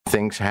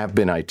things have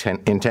been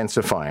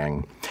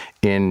intensifying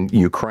in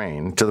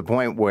Ukraine to the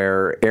point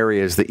where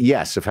areas that,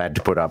 yes, have had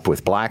to put up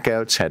with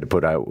blackouts, had to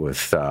put out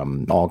with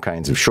all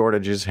kinds of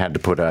shortages, had to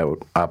put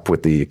up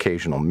with the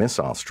occasional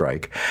missile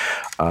strike.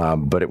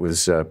 But it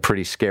was a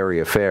pretty scary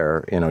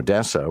affair in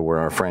Odessa, where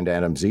our friend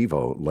Adam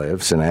Zivo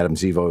lives. And Adam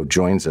Zivo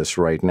joins us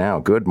right now.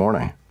 Good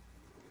morning.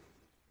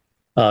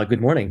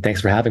 Good morning.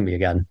 Thanks for having me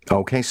again.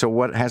 Okay, so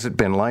what has it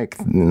been like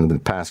in the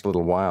past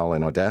little while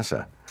in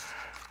Odessa?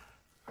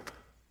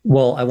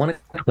 Well, I want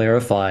to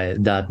clarify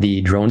that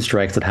the drone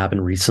strikes that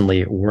happened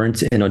recently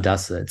weren't in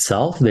Odessa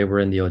itself. They were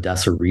in the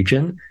Odessa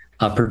region,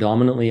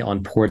 predominantly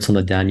on ports on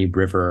the Danube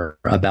River,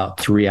 about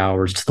 3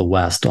 hours to the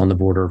west on the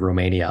border of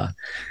Romania.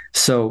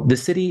 So the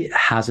city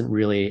hasn't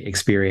really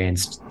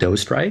experienced those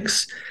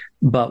strikes.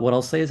 But what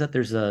I'll say is that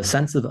there's a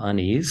sense of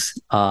unease.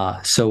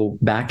 So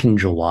back in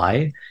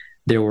July,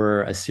 there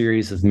were a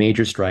series of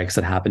major strikes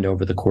that happened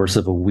over the course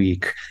of a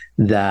week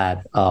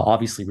that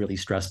obviously really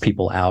stressed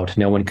people out.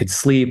 No one could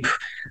sleep.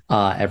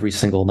 Every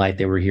single night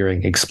they were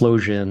hearing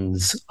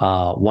explosions.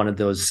 One of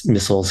those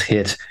missiles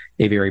hit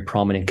a very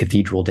prominent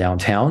cathedral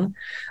downtown.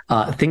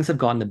 Things have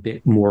gotten a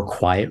bit more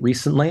quiet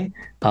recently.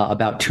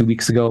 About 2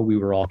 weeks ago, we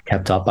were all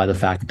kept up by the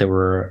fact that there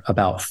were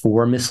about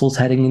 4 missiles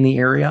heading in the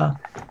area.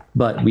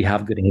 But we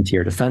have good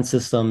anti-air defense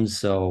systems,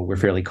 so we're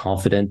fairly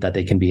confident that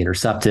they can be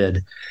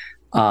intercepted.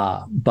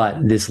 But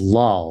this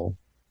lull,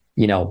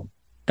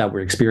 that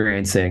we're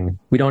experiencing,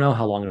 we don't know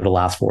how long it'll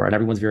last for. And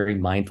everyone's very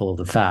mindful of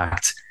the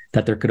fact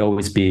that there could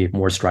always be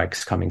more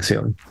strikes coming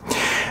soon.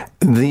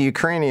 The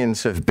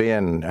Ukrainians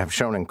have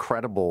shown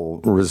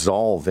incredible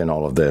resolve in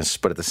all of this,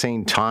 but at the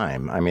same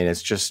time, I mean,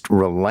 it's just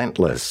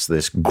relentless,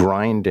 this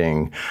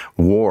grinding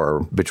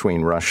war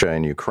between Russia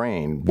and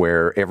Ukraine,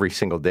 where every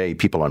single day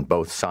people on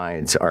both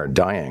sides are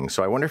dying.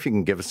 So I wonder if you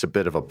can give us a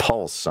bit of a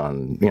pulse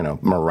on,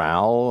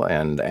 morale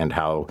and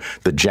how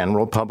the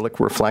general public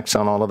reflects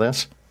on all of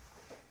this.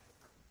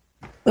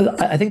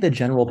 I think the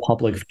general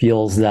public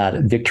feels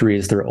that victory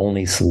is their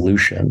only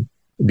solution,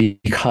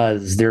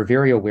 because they're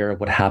very aware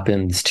of what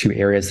happens to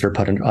areas that are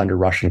put under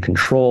Russian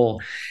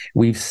control.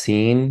 We've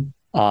seen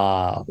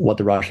what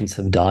the Russians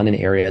have done in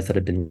areas that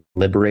have been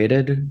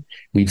liberated.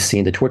 We've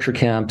seen the torture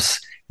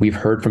camps. We've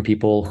heard from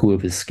people who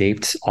have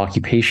escaped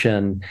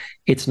occupation.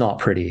 It's not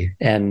pretty.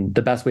 And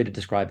the best way to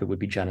describe it would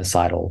be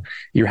genocidal.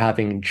 You're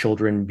having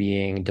children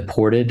being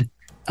deported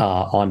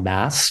en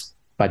masse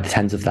by the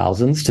tens of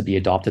thousands to be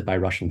adopted by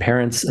Russian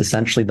parents,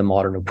 essentially the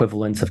modern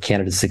equivalent of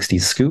Canada's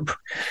 60s scoop.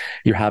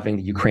 You're having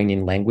the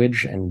Ukrainian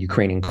language and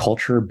Ukrainian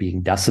culture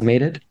being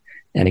decimated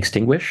and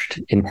extinguished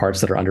in parts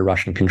that are under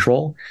Russian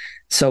control.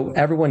 So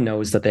everyone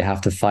knows that they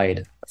have to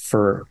fight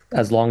for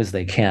as long as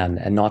they can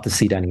and not to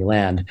cede any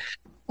land.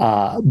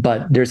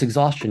 But there's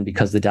exhaustion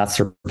because the deaths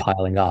are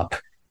piling up.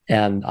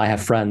 And I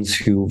have friends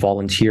who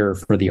volunteer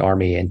for the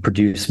army and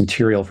produce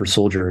material for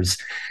soldiers.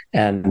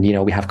 And,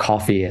 we have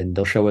coffee and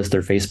they'll show us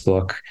their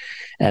Facebook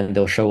and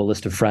they'll show a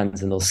list of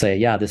friends and they'll say,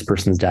 yeah, this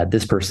person's dead,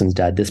 this person's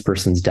dead, this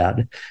person's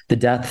dead. The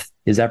death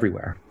is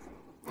everywhere.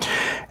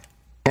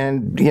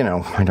 And,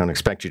 I don't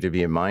expect you to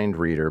be a mind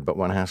reader, but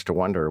one has to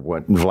wonder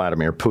what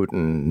Vladimir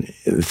Putin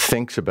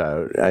thinks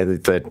about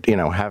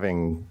that,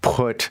 having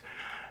put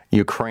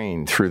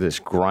Ukraine through this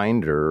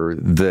grinder,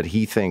 that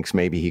he thinks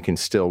maybe he can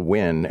still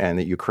win, and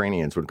that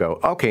Ukrainians would go,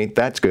 okay,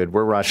 that's good,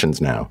 we're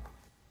Russians now.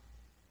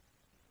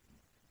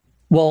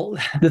 Well,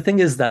 the thing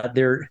is that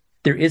there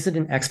isn't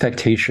an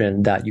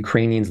expectation that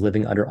Ukrainians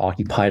living under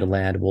occupied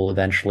land will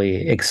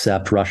eventually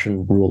accept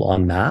Russian rule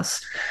en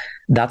masse.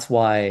 That's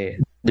why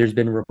there's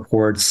been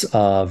reports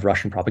of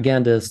Russian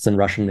propagandists and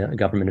Russian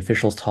government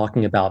officials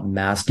talking about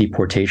mass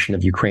deportation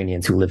of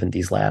Ukrainians who live in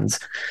these lands,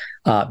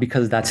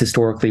 because that's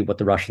historically what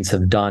the Russians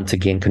have done to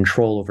gain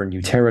control over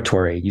new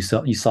territory. You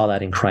saw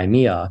that in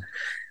Crimea,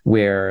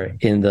 where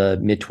in the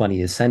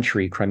mid-20th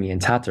century, Crimean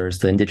Tatars,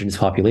 the indigenous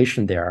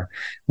population there,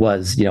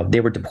 was, they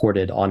were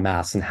deported en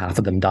masse and half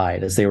of them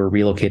died as they were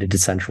relocated to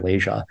Central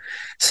Asia.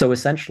 So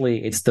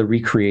essentially, it's the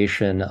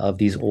recreation of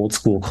these old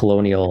school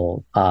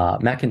colonial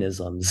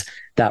mechanisms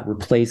that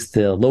replace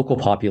the local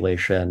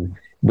population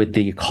with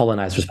the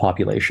colonizers'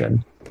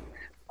 population.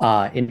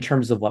 In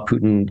terms of what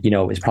Putin,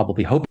 is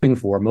probably hoping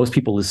for, most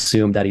people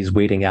assume that he's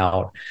waiting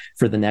out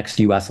for the next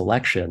U.S.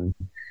 election,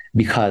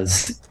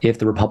 because if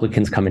the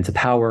Republicans come into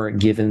power,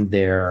 given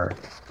their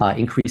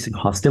increasing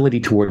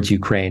hostility towards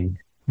Ukraine,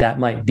 that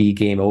might be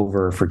game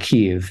over for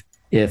Kyiv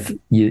if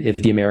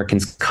the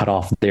Americans cut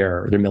off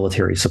their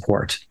military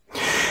support.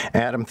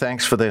 Adam,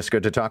 thanks for this.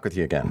 Good to talk with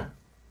you again.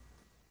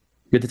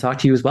 Good to talk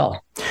to you as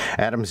well.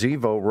 Adam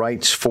Zivo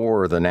writes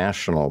for the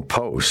National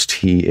Post.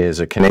 He is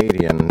a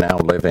Canadian now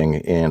living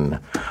in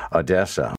Odessa.